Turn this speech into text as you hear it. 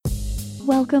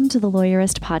Welcome to the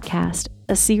Lawyerist Podcast,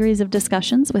 a series of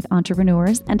discussions with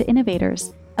entrepreneurs and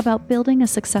innovators about building a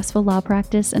successful law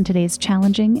practice in today's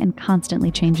challenging and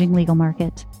constantly changing legal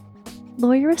market.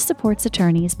 Lawyerist supports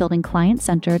attorneys building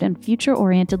client-centered and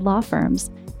future-oriented law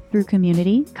firms through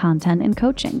community, content, and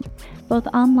coaching, both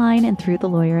online and through the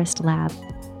Lawyerist Lab.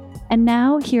 And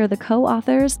now, here are the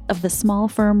co-authors of the Small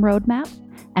Firm Roadmap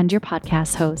and your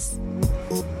podcast hosts.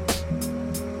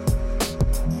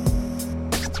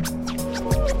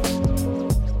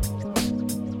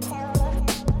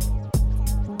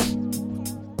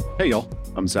 Hey y'all,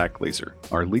 I'm Zach Glazer,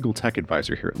 our legal tech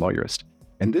advisor here at Lawyerist,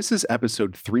 and this is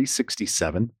episode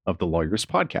 367 of the Lawyerist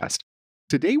Podcast.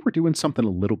 Today we're doing something a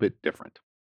little bit different.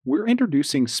 We're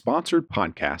introducing sponsored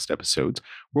podcast episodes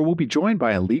where we'll be joined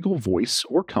by a legal voice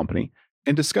or company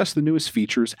and discuss the newest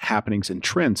features, happenings, and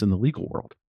trends in the legal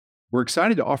world. We're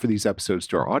excited to offer these episodes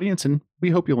to our audience, and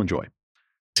we hope you'll enjoy.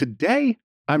 Today,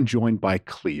 I'm joined by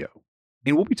Clio,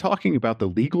 and we'll be talking about the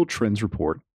Legal Trends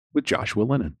Report with Joshua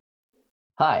Lennon.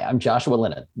 Hi, I'm Joshua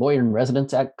Lennon, lawyer in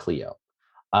residence at Clio.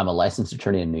 I'm a licensed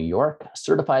attorney in New York,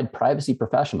 certified privacy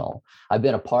professional. I've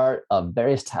been a part of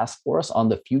various task forces on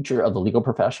the future of the legal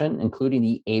profession, including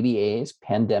the ABA's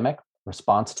Pandemic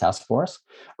Response Task Force,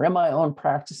 ran my own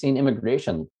practicing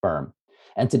immigration firm.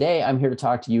 And today I'm here to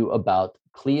talk to you about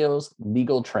Clio's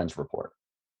Legal Trends Report.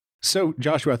 So,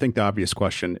 Joshua, I think the obvious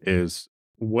question is,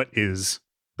 what is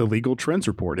the Legal Trends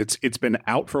Report? It's been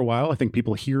out for a while. I think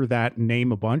people hear that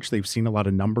name a bunch. They've seen a lot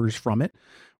of numbers from it.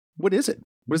 What is it?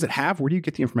 What does it have? Where do you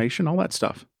get the information? All that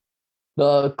stuff.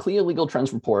 The Clio Legal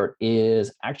Trends Report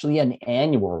is actually an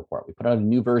annual report. We put out a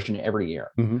new version every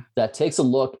year that takes a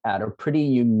look at a pretty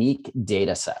unique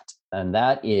data set. And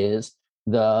that is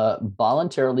the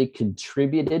voluntarily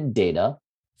contributed data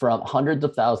from hundreds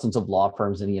of thousands of law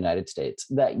firms in the United States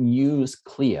that use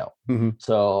Clio.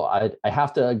 So I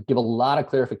have to give a lot of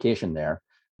clarification there.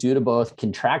 Due to both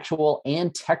contractual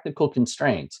and technical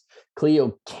constraints,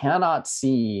 Clio cannot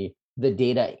see the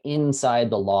data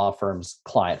inside the law firm's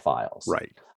client files.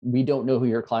 Right. We don't know who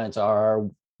your clients are.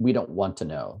 We don't want to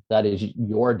know. That is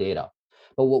your data.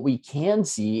 But what we can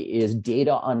see is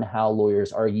data on how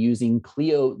lawyers are using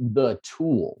Clio, the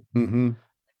tool.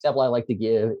 Example I like to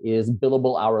give is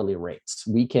billable hourly rates.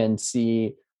 We can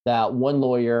see that one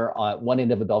lawyer at one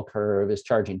end of a bell curve is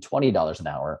charging $20 an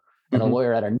hour, and a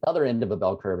lawyer at another end of a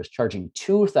bell curve is charging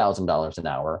 $2,000 an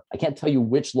hour. I can't tell you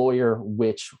which lawyer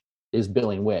which is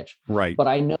billing which, right? But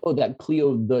I know that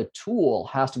Clio, the tool,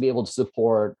 has to be able to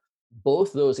support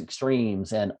both those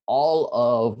extremes and all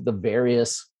of the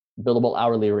various billable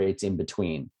hourly rates in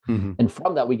between. And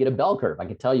from that, we get a bell curve. I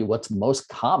can tell you what's most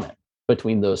common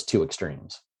between those two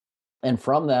extremes. And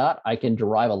from that, I can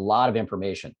derive a lot of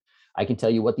information. I can tell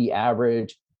you what the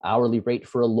average hourly rate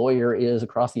for a lawyer is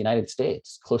across the United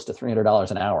States, close to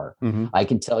 $300 an hour. I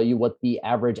can tell you what the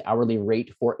average hourly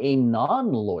rate for a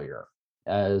non-lawyer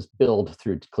as billed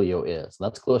through Clio is.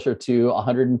 That's closer to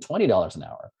 $120 an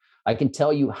hour. I can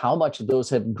tell you how much those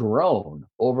have grown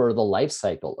over the life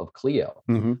cycle of Clio,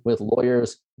 with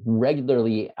lawyers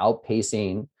regularly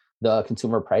outpacing the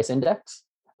consumer price index,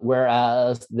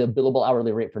 whereas the billable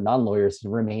hourly rate for non-lawyers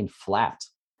remained flat.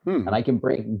 And I can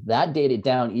break that data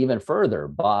down even further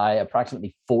by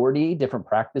approximately 40 different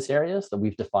practice areas that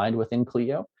we've defined within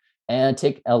Clio, and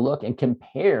take a look and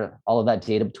compare all of that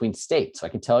data between states. So I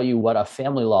can tell you what a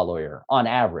family law lawyer on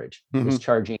average is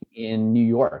charging in New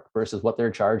York versus what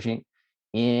they're charging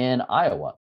in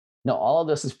Iowa. Now, all of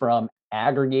this is from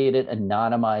aggregated,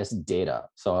 anonymized data.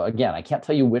 So again, I can't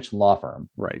tell you which law firm,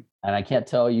 right? And I can't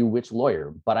tell you which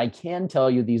lawyer, but I can tell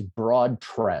you these broad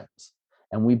trends.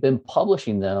 And we've been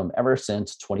publishing them ever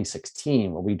since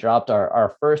 2016, where we dropped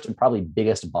our first and probably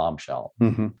biggest bombshell,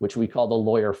 which we call the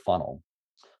lawyer funnel.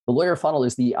 The lawyer funnel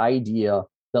is the idea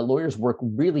that lawyers work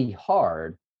really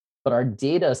hard, but our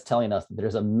data is telling us that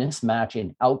there's a mismatch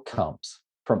in outcomes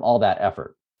from all that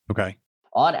effort. Okay.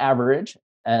 On average,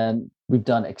 and we've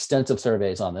done extensive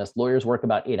surveys on this, lawyers work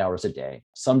about 8 hours a day,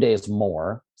 some days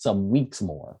more, some weeks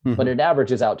more, but it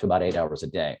averages out to about 8 hours a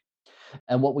day.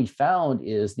 And what we found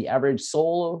is the average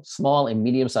solo, small, and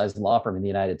medium-sized law firm in the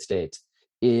United States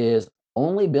is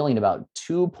only billing about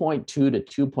 2.2 to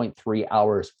 2.3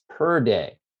 hours per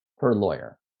day per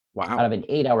lawyer. Wow. Out of an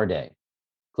 8-hour day.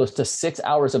 Close to 6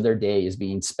 hours of their day is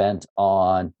being spent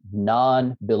on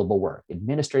non-billable work,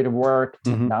 administrative work,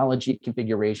 technology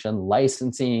configuration,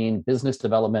 licensing, business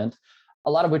development,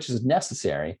 a lot of which is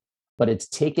necessary, but it's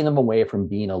taking them away from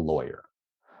being a lawyer.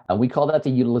 And we call that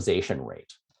the utilization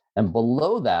rate. And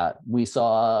below that, we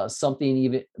saw something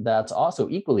even that's also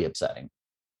equally upsetting.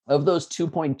 Of those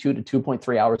 2.2 to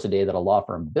 2.3 hours a day that a law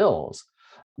firm bills,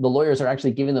 the lawyers are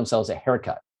actually giving themselves a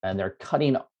haircut and they're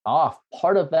cutting off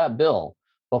part of that bill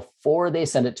before they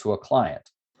send it to a client.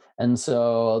 And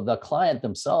so the client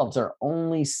themselves are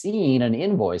only seeing an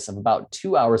invoice of about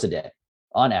 2 hours a day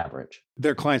on average.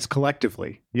 Their clients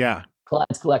collectively. Yeah.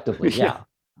 Clients collectively. Yeah.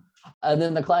 And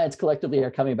then the clients collectively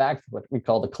are coming back to what we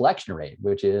call the collection rate,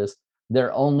 which is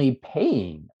they're only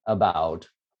paying about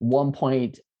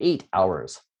 1.8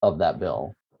 hours of that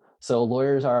bill. So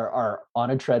lawyers are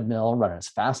on a treadmill, running as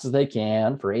fast as they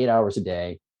can for 8 hours a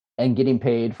day and getting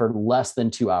paid for less than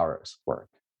 2 hours work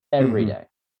every day.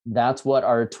 That's what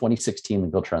our 2016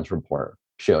 Legal Trends report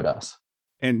showed us.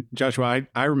 And Joshua,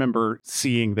 I remember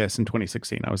seeing this in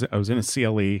 2016. I was in a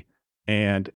CLE,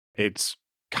 and it's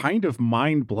kind of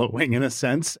mind-blowing in a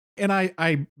sense. And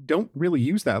I don't really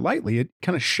use that lightly. It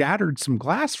kind of shattered some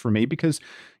glass for me, because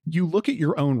you look at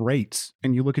your own rates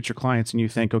and you look at your clients and you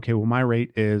think, okay, well, my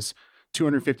rate is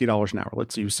 $250 an hour.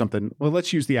 Let's use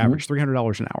the average,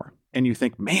 $300 an hour. And you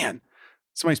think, man,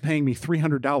 somebody's paying me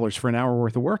 $300 for an hour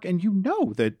worth of work. And you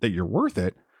know that you're worth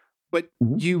it, but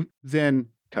you then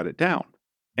cut it down,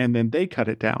 and then they cut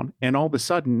it down. And all of a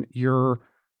sudden you're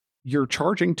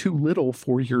charging too little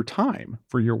for your time,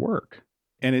 for your work.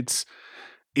 And it's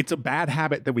a bad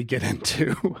habit that we get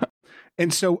into.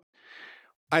 And so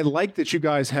I like that you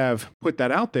guys have put that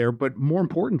out there, but more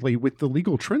importantly, with the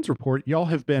Legal Trends report, y'all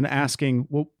have been asking,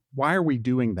 well, why are we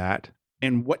doing that?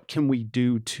 And what can we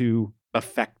do to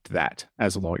affect that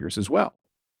as lawyers as well?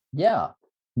 Yeah.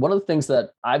 One of the things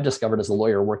that I've discovered as a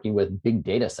lawyer working with big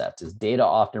data sets is data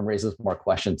often raises more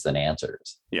questions than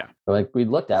answers. Yeah. So like we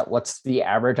looked at what's the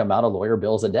average amount of lawyer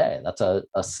bills a day. That's a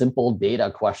simple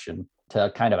data question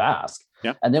to kind of ask.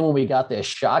 Yeah. And then when we got this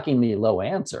shockingly low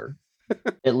answer,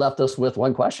 it left us with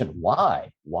one question.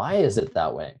 Why? Why is it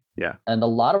that way? Yeah. And a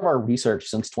lot of our research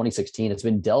since 2016 has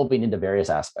been delving into various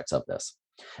aspects of this.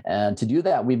 And to do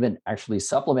that, we've been actually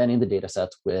supplementing the data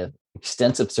sets with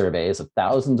extensive surveys of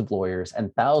thousands of lawyers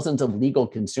and thousands of legal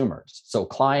consumers. So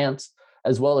clients,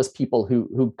 as well as people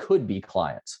who could be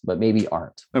clients, but maybe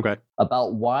aren't. Okay.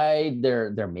 About why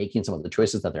they're making some of the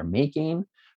choices that they're making.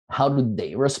 How do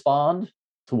they respond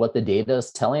to what the data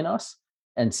is telling us,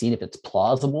 and seeing if it's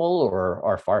plausible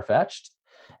or far-fetched.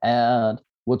 And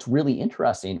what's really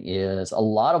interesting is a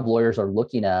lot of lawyers are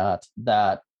looking at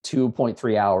that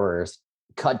 2.3 hours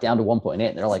cut down to 1.8.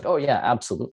 And they're like, oh yeah,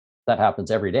 absolutely. That happens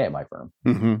every day at my firm.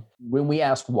 When we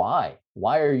ask why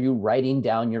are you writing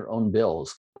down your own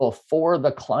bills before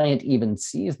the client even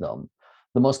sees them?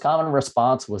 The most common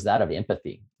response was that of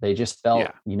empathy. They just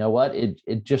felt, you know what,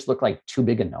 it just looked like too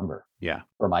big a number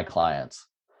for my clients.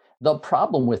 The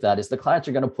problem with that is the clients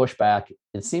are going to push back,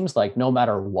 it seems like, no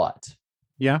matter what.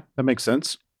 Yeah, that makes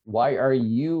sense. Why are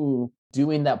you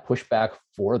doing that pushback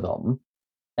for them?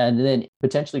 And then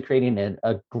potentially creating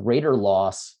a greater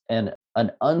loss and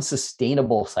an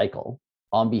unsustainable cycle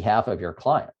on behalf of your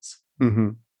clients.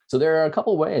 So there are a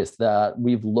couple ways that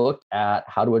we've looked at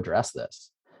how to address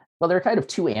this. Well, there are kind of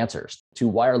two answers to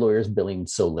why are lawyers billing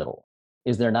so little.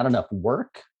 Is there not enough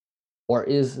work, or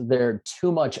is there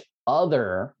too much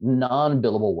other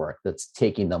non-billable work that's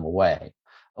taking them away?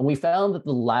 And we found that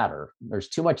the latter, there's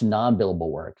too much non-billable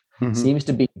work, seems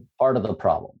to be part of the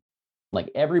problem. Like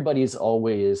everybody's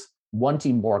always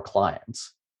wanting more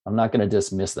clients. I'm not going to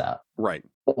dismiss that. Right.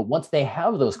 But once they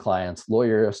have those clients,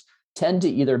 lawyers tend to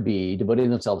either be devoting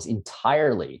themselves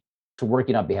entirely to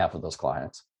working on behalf of those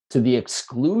clients to the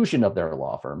exclusion of their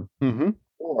law firm,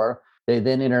 or they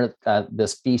then enter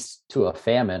this feast to a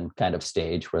famine kind of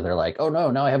stage where they're like, oh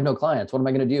no, now I have no clients. What am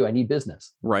I going to do? I need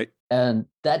business. Right. And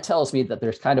that tells me that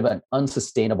there's kind of an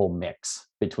unsustainable mix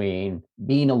between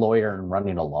being a lawyer and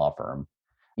running a law firm,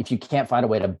 if you can't find a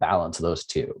way to balance those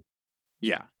two.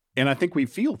 Yeah. And I think we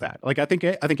feel that. Like, I think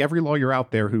every lawyer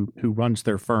out there who runs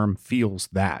their firm feels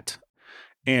that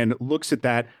and looks at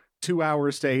that 2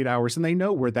 hours to 8 hours, and they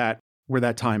know where that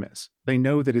time is. They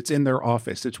know that it's in their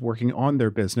office, it's working on their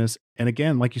business. And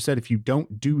again, like you said, if you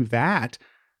don't do that,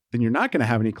 then you're not going to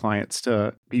have any clients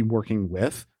to be working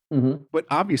with. But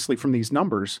obviously from these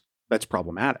numbers, that's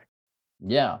problematic.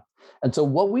 Yeah. And so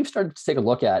what we've started to take a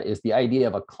look at is the idea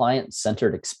of a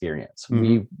client-centered experience.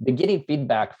 We've been getting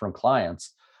feedback from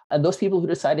clients and those people who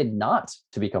decided not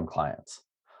to become clients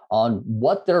on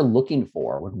what they're looking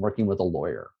for when working with a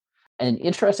lawyer. And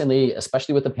interestingly,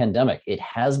 especially with the pandemic, it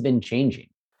has been changing.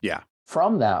 Yeah.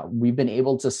 From that, we've been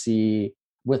able to see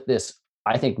with this,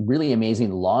 I think, really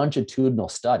amazing longitudinal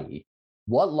study,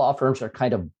 what law firms are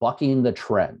kind of bucking the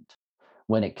trend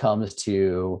when it comes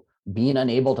to being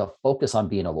unable to focus on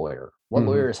being a lawyer. What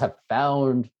lawyers have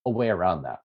found a way around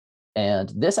that.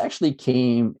 And this actually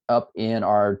came up in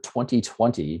our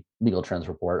 2020 legal trends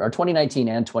report, our 2019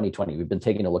 and 2020. We've been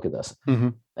taking a look at this.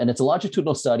 And it's a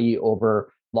longitudinal study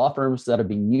over law firms that have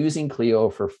been using Clio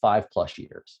for 5+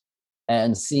 years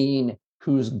and seeing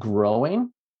who's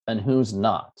growing and who's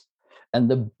not. And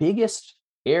the biggest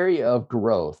area of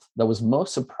growth that was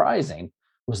most surprising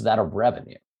was that of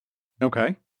revenue.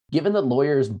 Okay. Given that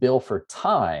lawyers bill for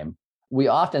time, we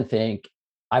often think,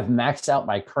 I've maxed out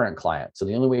my current client. So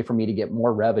the only way for me to get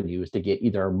more revenue is to get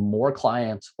either more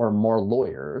clients or more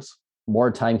lawyers,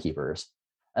 more timekeepers.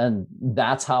 And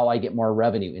that's how I get more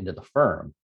revenue into the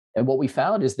firm. And what we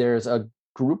found is there's a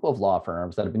group of law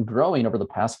firms that have been growing over the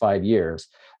past 5 years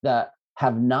that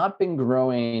have not been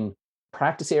growing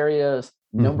practice areas,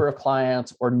 number of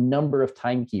clients, or number of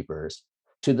timekeepers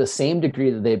to the same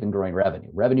degree that they've been growing revenue.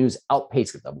 Revenue's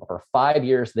outpaced them. For 5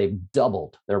 years, they've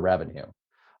doubled their revenue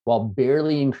while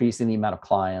barely increasing the amount of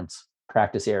clients,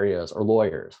 practice areas, or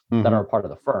lawyers that are a part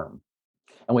of the firm.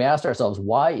 And we asked ourselves,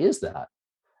 why is that?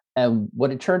 And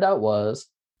what it turned out was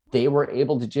they were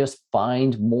able to just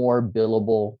find more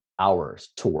billable hours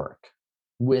to work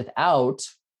without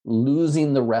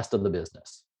losing the rest of the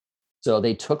business. So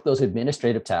they took those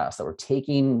administrative tasks that were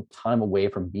taking time away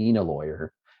from being a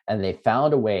lawyer, and they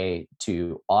found a way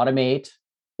to automate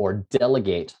or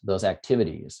delegate those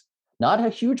activities. Not a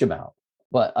huge amount,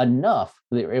 but enough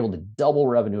that they were able to double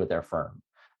revenue at their firm.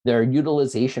 Their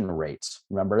utilization rates,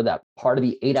 remember that part of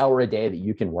the 8 hour a day that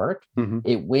you can work,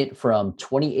 it went from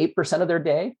 28% of their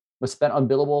day was spent on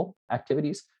billable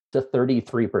activities to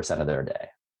 33% of their day.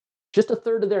 Just a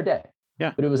third of their day.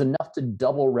 Yeah. But it was enough to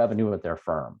double revenue at their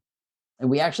firm. And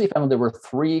we actually found there were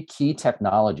 3 key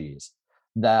technologies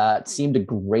that seemed to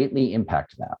greatly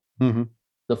impact that.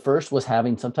 The first was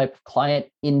having some type of client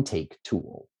intake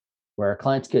tool where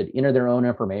clients could enter their own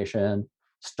information,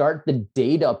 start the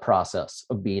data process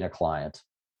of being a client,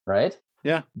 right?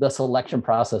 Yeah. The selection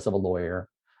process of a lawyer.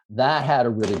 That had a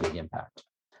really big impact.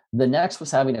 The next was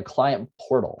having a client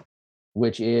portal,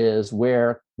 which is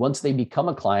where once they become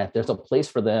a client, there's a place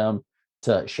for them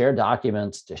to share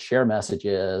documents, to share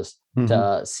messages,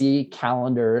 to see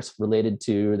calendars related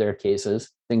to their cases,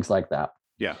 things like that.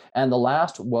 Yeah. And the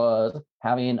last was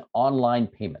having online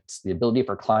payments, the ability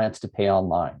for clients to pay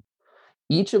online.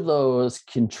 Each of those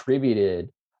contributed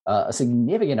a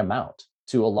significant amount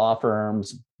to a law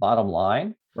firm's bottom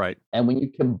line. Right. And when you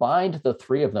combined the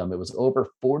 3 of them, it was over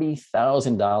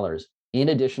 $40,000 in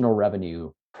additional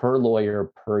revenue per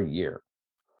lawyer per year.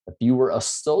 If you were a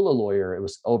solo lawyer, it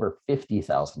was over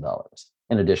 $50,000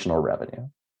 in additional revenue.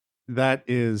 That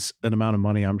is an amount of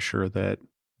money, I'm sure, that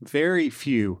very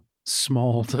few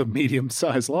small to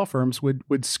medium-sized law firms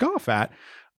would scoff at.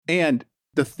 And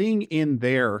the thing in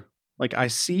there, like I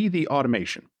see the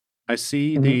automation. I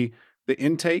see the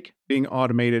intake being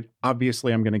automated.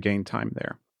 Obviously, I'm going to gain time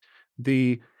there.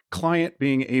 The client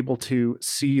being able to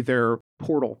see their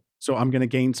portal. So I'm going to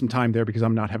gain some time there because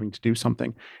I'm not having to do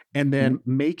something. And then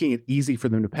making it easy for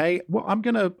them to pay. Well,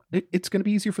 it's going to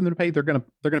be easier for them to pay. They're going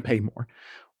to pay more.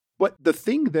 But the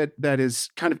thing that is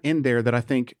kind of in there that I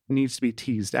think needs to be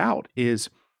teased out is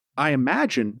I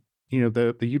imagine,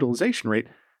 the utilization rate,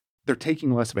 they're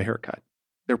taking less of a haircut.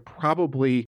 They're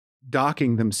probably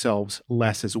docking themselves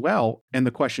less as well. And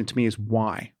the question to me is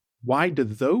why? Why do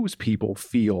those people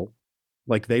feel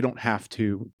like they don't have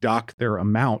to dock their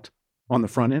amount on the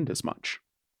front end as much?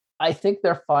 I think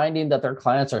they're finding that their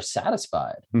clients are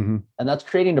satisfied. And that's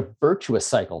creating a virtuous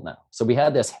cycle now. So we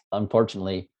had this,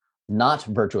 unfortunately, not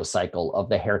virtuous cycle of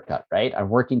the haircut, right? I'm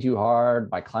working too hard.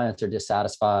 My clients are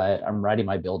dissatisfied. I'm writing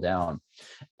my bill down.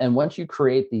 And once you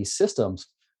create these systems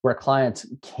where clients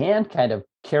can kind of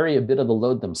carry a bit of the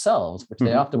load themselves, which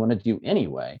they often want to do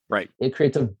anyway, right? It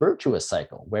creates a virtuous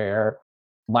cycle where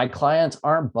my clients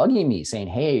aren't bugging me saying,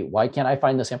 hey, why can't I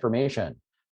find this information?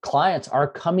 Clients are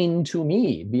coming to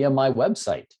me via my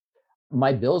website.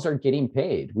 My bills are getting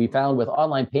paid. We found with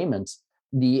online payments,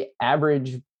 the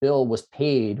average bill was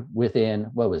paid within,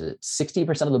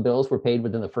 60% of the bills were paid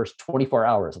within the first 24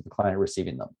 hours of the client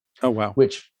receiving them. Oh, wow.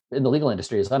 Which in the legal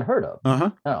industry is unheard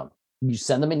of. You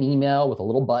send them an email with a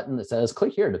little button that says,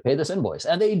 click here to pay this invoice.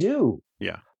 And they do.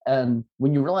 Yeah. And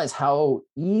when you realize how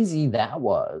easy that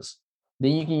was,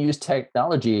 then you can use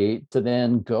technology to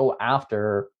then go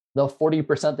after the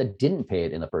 40% that didn't pay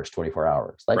it in the first 24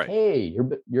 hours. Like, hey,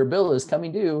 your bill is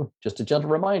coming due. Just a gentle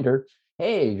reminder.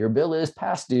 Hey, your bill is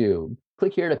past due.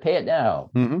 Click here to pay it now.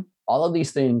 All of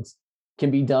these things can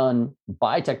be done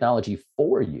by technology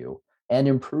for you and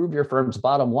improve your firm's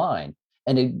bottom line.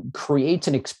 And it creates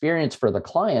an experience for the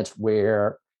clients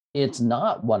where it's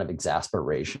not one of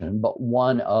exasperation, but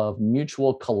one of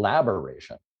mutual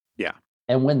collaboration. Yeah.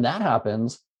 And when that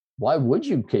happens, why would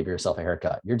you give yourself a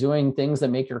haircut? You're doing things that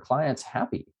make your clients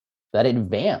happy, that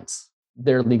advance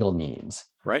their legal needs,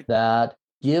 right? That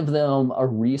give them a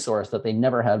resource that they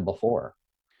never had before.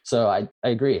 So I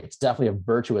agree. It's definitely a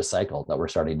virtuous cycle that we're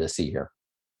starting to see here.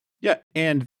 Yeah.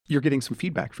 And you're getting some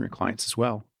feedback from your clients as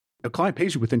well. A client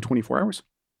pays you within 24 hours.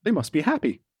 They must be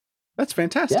happy. That's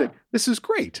fantastic. Yeah. This is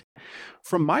great.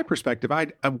 From my perspective,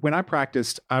 when I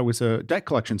practiced, I was a debt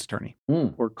collections attorney,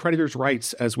 or creditors'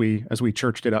 rights as we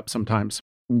churched it up sometimes.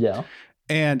 Yeah.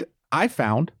 And I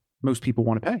found most people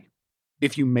want to pay.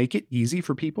 If you make it easy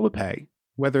for people to pay,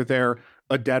 whether they're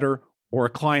a debtor or a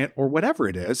client or whatever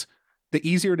it is, the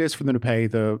easier it is for them to pay,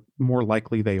 the more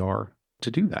likely they are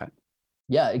to do that.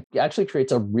 Yeah, it actually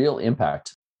creates a real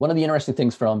impact. One of the interesting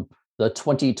things from the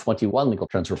 2021 Legal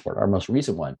Trends Report, our most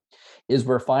recent one, is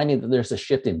we're finding that there's a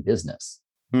shift in business.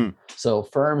 So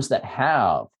firms that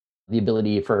have the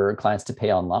ability for clients to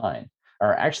pay online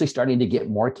are actually starting to get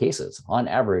more cases on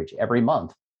average every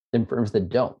month than firms that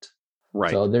don't.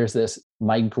 Right. So there's this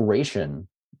migration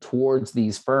towards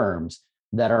these firms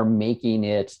that are making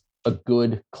it a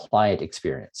good client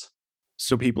experience.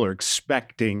 So people are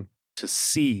expecting to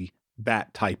see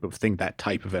that type of thing, that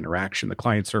type of interaction. The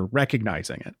clients are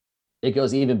recognizing it. It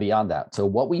goes even beyond that. So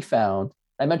what we found,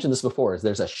 I mentioned this before, is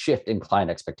there's a shift in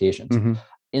client expectations.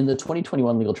 In the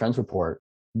 2021 Legal Trends Report,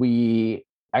 we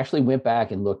actually went back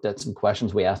and looked at some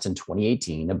questions we asked in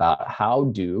 2018 about how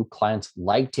do clients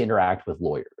like to interact with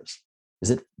lawyers? Is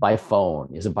it by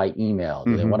phone? Is it by email?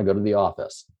 Do they want to go to the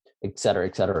office? Et cetera,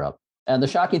 et cetera. And the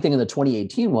shocking thing in the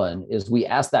 2018 one is we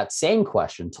asked that same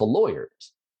question to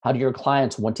lawyers. How do your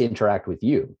clients want to interact with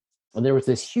you? And there was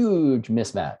this huge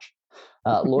mismatch.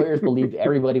 Lawyers believed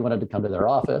everybody wanted to come to their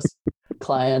office.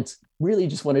 Clients really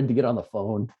just wanted to get on the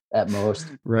phone at most.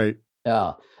 Right.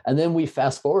 Yeah. And then we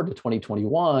fast forward to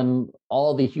 2021,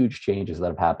 all the huge changes that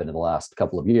have happened in the last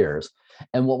couple of years.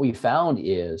 And what we found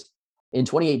is in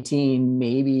 2018,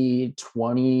 maybe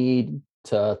 20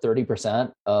 to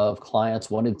 30% of clients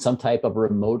wanted some type of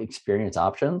remote experience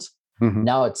options.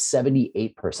 Now it's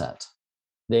 78%.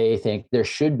 They think there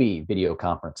should be video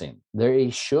conferencing. They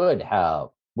should have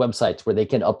websites where they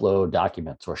can upload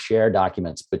documents or share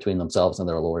documents between themselves and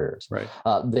their lawyers. Right.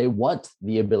 They want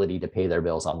the ability to pay their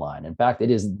bills online. In fact, it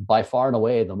is by far and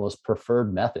away the most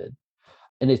preferred method.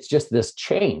 And it's just this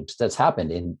change that's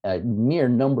happened in a mere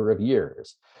number of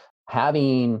years.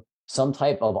 Having some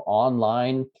type of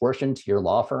online portion to your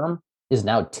law firm is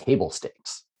now table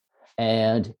stakes.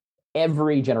 And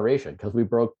every generation, because we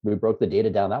broke the data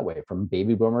down that way from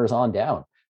baby boomers on down,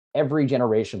 every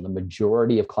generation, the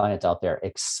majority of clients out there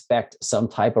expect some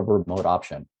type of remote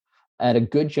option. And a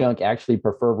good chunk actually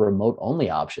prefer remote only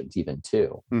options even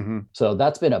too. So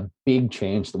that's been a big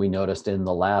change that we noticed in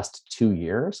the last 2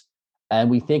 years. And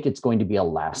we think it's going to be a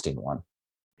lasting one.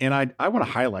 And I want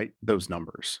to highlight those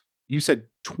numbers. You said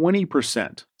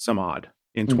 20%, some odd,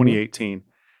 in 2018.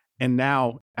 And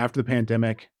now after the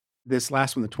pandemic, this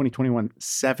last one, the 2021,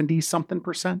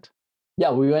 70-something%.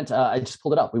 Yeah, we went, I just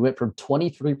pulled it up. We went from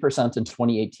 23% in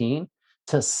 2018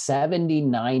 to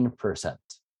 79%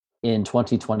 in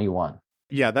 2021.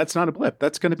 Yeah, that's not a blip.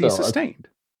 That's going to be sustained.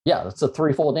 Yeah, that's a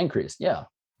threefold increase. Yeah.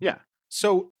 Yeah.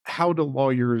 So how do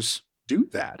lawyers do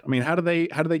that? I mean, how do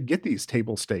they get these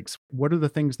table stakes? What are the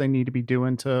things they need to be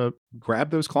doing to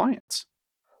grab those clients?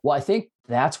 Well, I think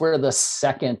that's where the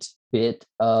second bit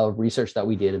of research that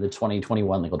we did in the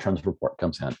 2021 Legal Trends Report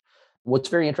comes in. What's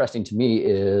very interesting to me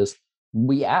is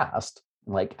we asked,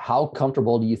 like, how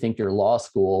comfortable do you think your law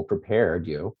school prepared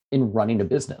you in running a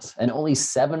business? And only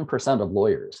 7% of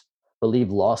lawyers believe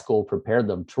law school prepared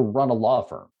them to run a law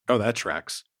firm. Oh, that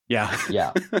tracks. Yeah.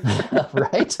 Yeah.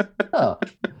 Right? Oh.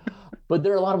 But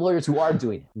there are a lot of lawyers who are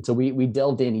doing it. And so we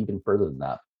delved in even further than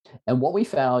that. And what we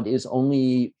found is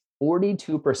only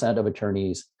 42% of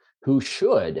attorneys who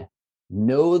should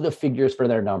know the figures for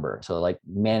their number. So like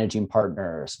managing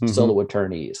partners, solo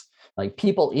attorneys, like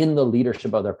people in the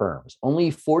leadership of their firms,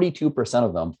 only 42%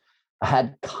 of them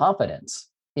had confidence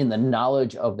in the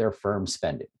knowledge of their firm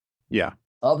spending. Yeah.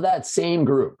 Of that same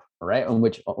group, right, in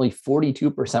which only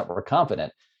 42% were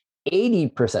confident,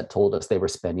 80% told us they were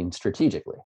spending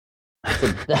strategically. So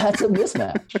that's a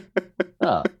mismatch.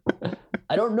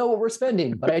 I don't know what we're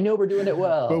spending, but I know we're doing it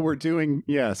well. But we're doing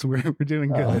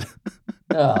good.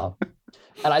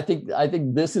 And I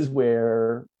think this is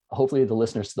where hopefully the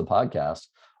listeners to the podcast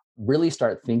really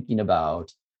start thinking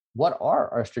about what are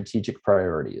our strategic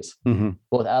priorities,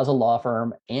 both as a law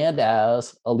firm and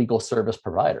as a legal service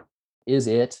provider. Is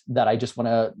it that I just want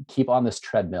to keep on this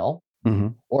treadmill?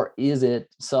 Or is it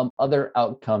some other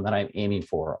outcome that I'm aiming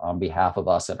for on behalf of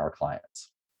us and our clients?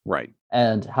 Right.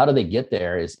 And how do they get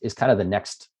there is kind of the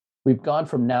next. We've gone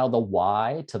from now the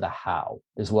why to the how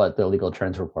is what the legal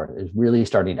trends report is really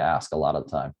starting to ask a lot of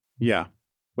the time. Yeah.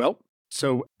 Well,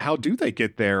 so how do they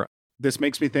get there? This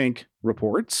makes me think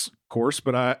reports, of course,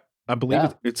 but I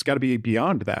believe it's got to be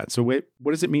beyond that. So what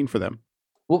does it mean for them?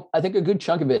 Well, I think a good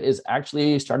chunk of it is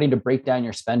actually starting to break down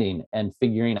your spending and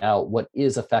figuring out what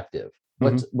is effective,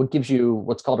 what gives you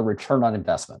what's called a return on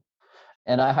investment.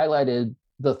 And I highlighted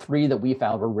the three that we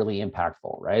found were really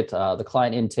impactful, right? The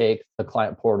client intake, the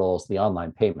client portals, the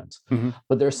online payments.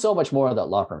 But there's so much more that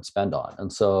law firms spend on.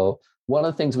 And so one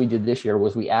of the things we did this year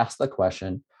was we asked the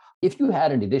question, if you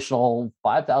had an additional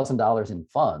 $5,000 in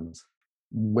funds,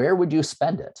 where would you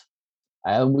spend it?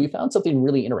 And we found something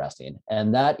really interesting.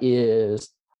 And that is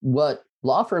what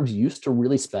law firms used to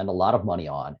really spend a lot of money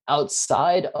on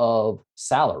outside of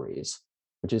salaries,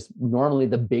 which is normally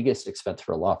the biggest expense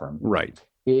for a law firm. Right.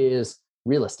 Is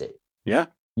real estate. Yeah.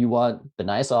 You want the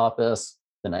nice office,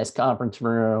 the nice conference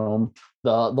room,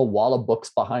 the wall of books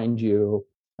behind you,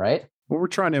 right? Well, we're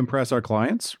trying to impress our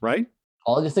clients, right?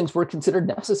 All of these things were considered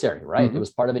necessary, right? It was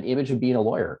part of an image of being a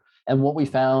lawyer. And what we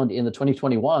found in the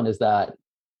 2021 is that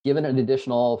given an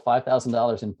additional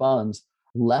 $5,000 in funds,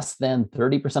 less than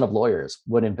 30% of lawyers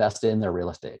would invest in their real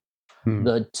estate.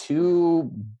 The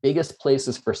two biggest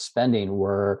places for spending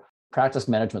were practice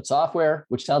management software,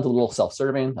 which sounds a little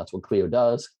self-serving. That's what Clio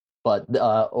does. But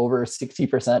over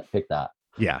 60% picked that.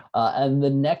 Yeah. And the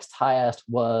next highest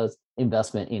was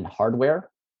investment in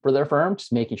hardware for their firm,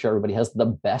 just making sure everybody has the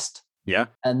best. Yeah.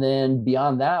 And then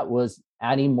beyond that was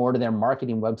adding more to their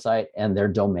marketing website and their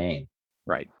domain.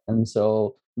 Right. And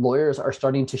so lawyers are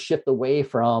starting to shift away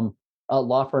from a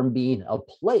law firm being a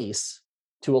place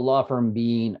to a law firm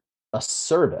being a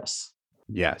service.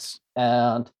 Yes.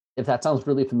 And if that sounds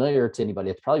really familiar to anybody,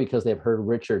 it's probably because they've heard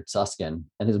Richard Susskind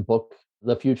and his book,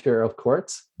 The Future of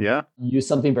Courts. Yeah. Use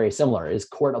something very similar. Is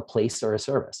court a place or a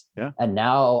service? Yeah. And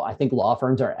now I think law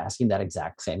firms are asking that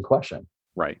exact same question.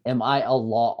 Right. Am I a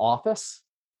law office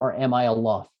or am I a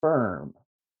law firm?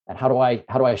 And how do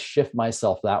I shift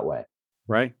myself that way?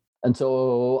 Right. And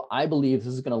so I believe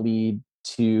this is going to lead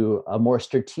to a more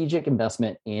strategic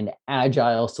investment in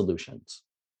agile solutions.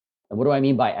 And what do I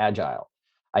mean by agile?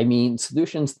 I mean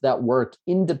solutions that work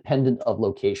independent of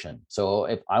location. So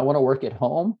if I want to work at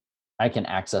home, I can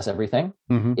access everything.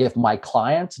 If my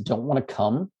clients don't want to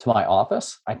come to my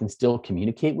office, I can still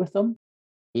communicate with them.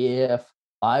 If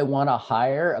I want to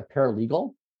hire a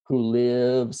paralegal who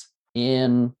lives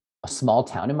in a small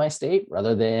town in my state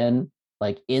rather than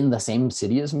like in the same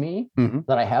city as me,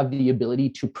 that I have the ability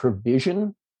to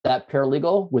provision that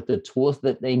paralegal with the tools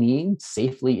that they need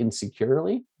safely and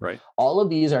securely. Right. All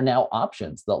of these are now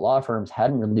options that law firms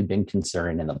hadn't really been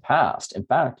considering in the past. In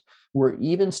fact, we're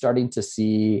even starting to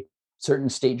see certain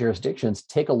state jurisdictions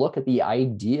take a look at the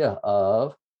idea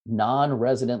of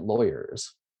non-resident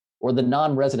lawyers or the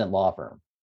non-resident law firm.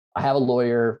 I have a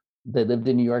lawyer that lived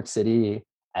in New York City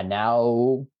and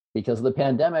now, because of the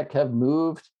pandemic, have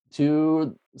moved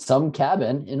to some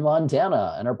cabin in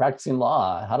Montana and are practicing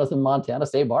law. How does the Montana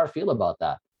State Bar feel about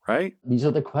that? Right. These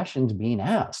are the questions being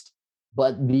asked.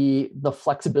 But the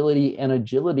flexibility and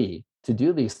agility to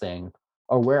do these things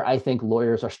are where I think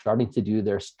lawyers are starting to do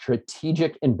their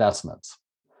strategic investments.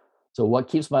 So what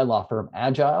keeps my law firm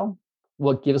agile?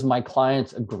 What gives my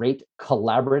clients a great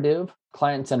collaborative,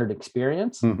 client-centered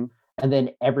experience? And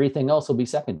then everything else will be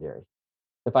secondary.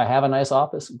 If I have a nice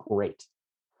office, great.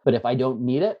 But if I don't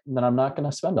need it, then I'm not going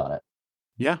to spend on it.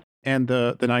 Yeah. And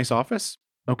the nice office.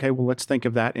 Okay, well, let's think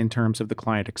of that in terms of the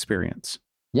client experience.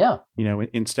 Yeah. You know,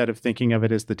 instead of thinking of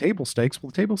it as the table stakes,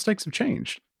 well, the table stakes have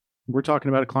changed. We're talking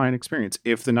about a client experience.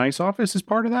 If the nice office is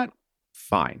part of that,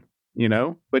 fine, you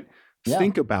know, but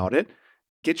think about it,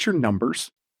 get your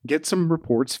numbers, get some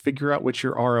reports, figure out what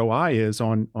your ROI is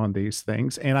on these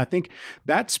things. And I think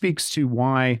that speaks to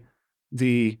why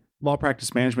the law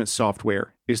practice management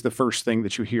software is the first thing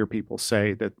that you hear people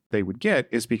say that they would get,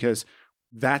 is because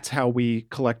that's how we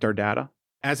collect our data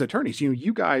as attorneys. You know,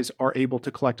 you guys are able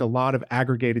to collect a lot of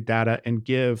aggregated data and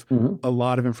give a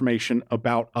lot of information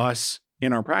about us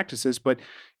in our practices, but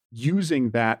using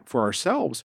that for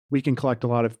ourselves, we can collect a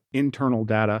lot of internal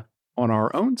data on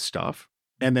our own stuff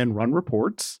and then run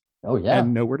reports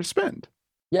and know where to spend.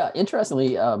 Yeah.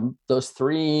 Interestingly, those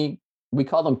three, we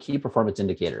call them key performance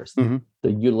indicators. The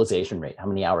utilization rate, how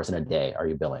many hours in a day are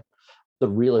you billing? The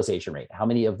realization rate, how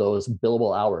many of those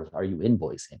billable hours are you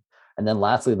invoicing? And then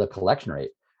lastly, the collection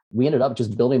rate. We ended up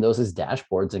just building those as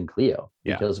dashboards in Clio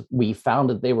because we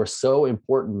found that they were so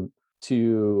important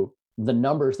to the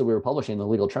numbers that we were publishing in the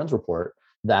legal trends report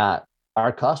that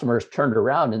our customers turned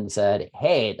around and said,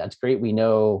 hey, that's great. We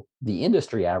know the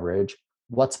industry average.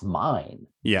 What's mine?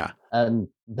 Yeah. And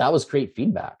that was great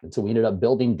feedback. And so we ended up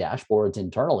building dashboards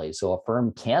internally so a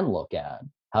firm can look at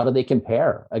how do they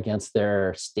compare against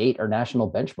their state or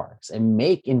national benchmarks and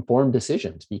make informed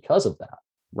decisions because of that.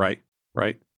 Right.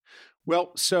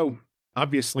 Well, so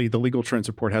obviously the Legal Trends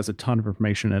Report has a ton of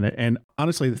information in it. And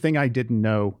honestly, the thing I didn't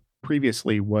know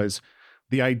previously was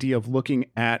the idea of looking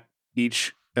at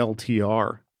each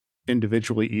LTR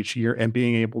individually each year and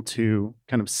being able to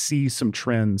kind of see some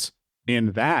trends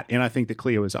in that. And I think that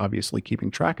Clio is obviously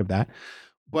keeping track of that.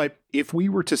 But if we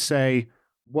were to say,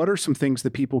 what are some things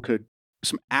that people could,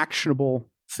 some actionable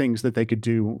things that they could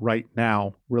do right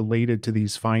now related to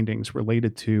these findings,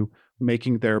 related to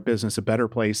making their business a better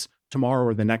place tomorrow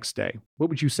or the next day, what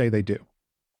would you say they do?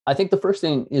 I think the first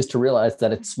thing is to realize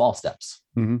that it's small steps.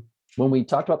 Mm-hmm. When we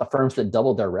talked about the firms that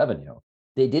doubled their revenue,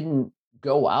 they didn't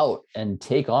go out and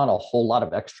take on a whole lot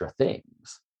of extra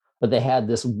things, but they had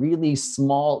this really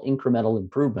small incremental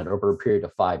improvement over a period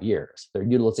of 5 years. Their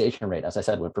utilization rate, as I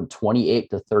said, went from 28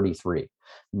 to 33.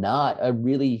 Not a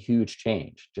really huge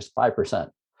change, just 5%.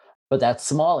 But that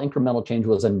small incremental change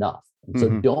was enough. And so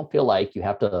don't feel like you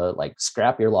have to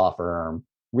scrap your law firm,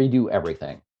 redo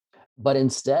everything. But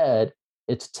instead,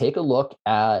 it's take a look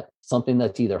at something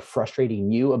that's either frustrating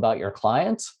you about your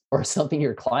clients or something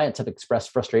your clients have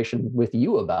expressed frustration with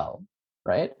you about,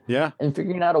 right? Yeah. And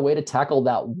figuring out a way to tackle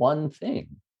that one thing.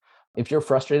 If you're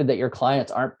frustrated that your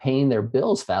clients aren't paying their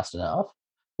bills fast enough,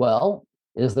 well,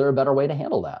 is there a better way to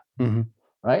handle that? Mm-hmm.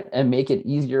 Right? And make it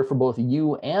easier for both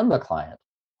you and the client.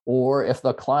 Or if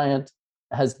the client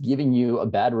has given you a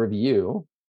bad review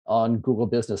on Google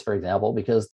Business, for example,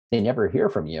 because they never hear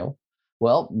from you,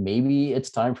 well, maybe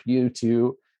it's time for you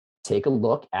to take a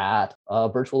look at a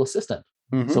virtual assistant,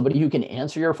 somebody who can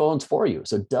answer your phones for you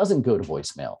so it doesn't go to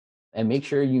voicemail, and make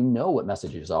sure you know what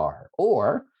messages are.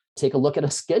 Or take a look at a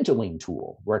scheduling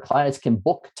tool where clients can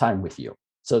book time with you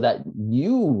so that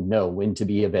you know when to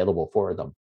be available for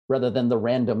them, rather than the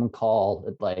random call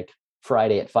at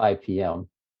Friday at 5 p.m.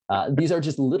 These are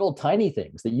just little tiny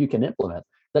things that you can implement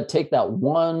that take that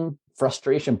one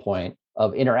frustration point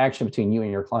of interaction between you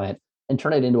and your client and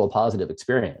turn it into a positive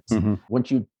experience.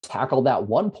 Once you tackle that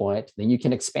one point, then you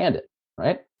can expand it,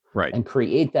 right? Right. And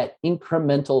create that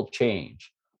incremental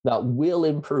change that will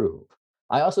improve.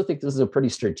 I also think this is a pretty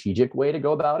strategic way to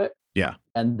go about it. Yeah.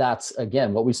 And that's,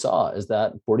 again, what we saw is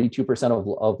that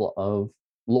 42% of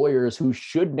lawyers who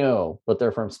should know what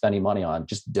their firm's spending money on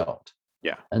just don't.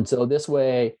 Yeah. And so this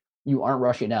way, you aren't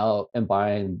rushing out and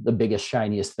buying the biggest,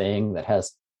 shiniest thing that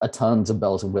has a tons of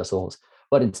bells and whistles,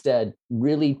 but instead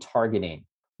really targeting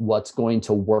what's going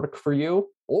to work for you,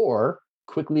 or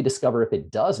quickly discover if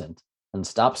it doesn't and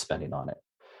stop spending on it,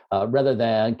 rather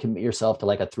than commit yourself to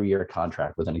a 3-year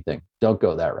contract with anything. Don't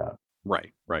go that route.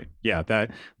 Right. Yeah,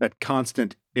 that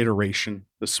constant iteration,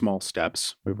 the small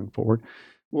steps moving forward.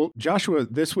 Well, Joshua,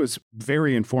 this was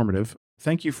very informative.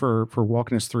 Thank you for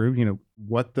walking us through,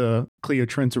 what the Clio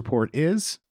Trends Report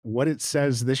is, what it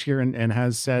says this year and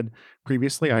has said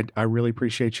previously. I really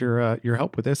appreciate your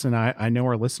help with this, and I know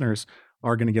our listeners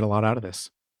are going to get a lot out of this.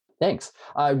 Thanks.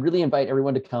 I really invite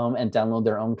everyone to come and download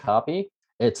their own copy.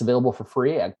 It's available for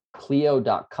free at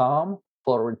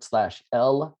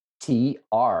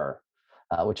clio.com/LTR,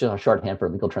 which is a shorthand for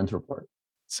Legal Trends Report.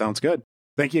 Sounds good.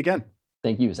 Thank you again.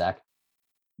 Thank you, Zach.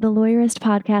 The Lawyerist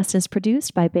podcast is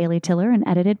produced by Bailey Tiller and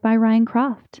edited by Ryan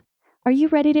Croft. Are you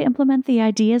ready to implement the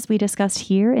ideas we discussed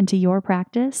here into your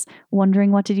practice?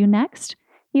 Wondering what to do next?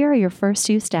 Here are your first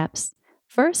 2 steps.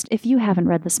 First, if you haven't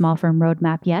read the Small Firm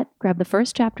Roadmap yet, grab the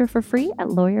first chapter for free at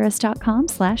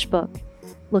lawyerist.com/book.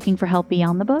 Looking for help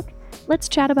beyond the book? Let's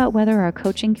chat about whether our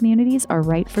coaching communities are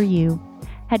right for you.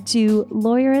 Head to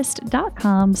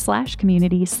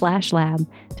lawyerist.com/community/lab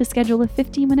to schedule a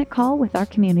 15-minute call with our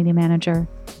community manager.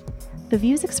 The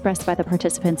views expressed by the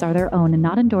participants are their own and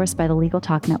not endorsed by the Legal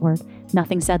Talk Network.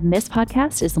 Nothing said in this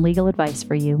podcast is legal advice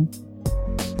for you.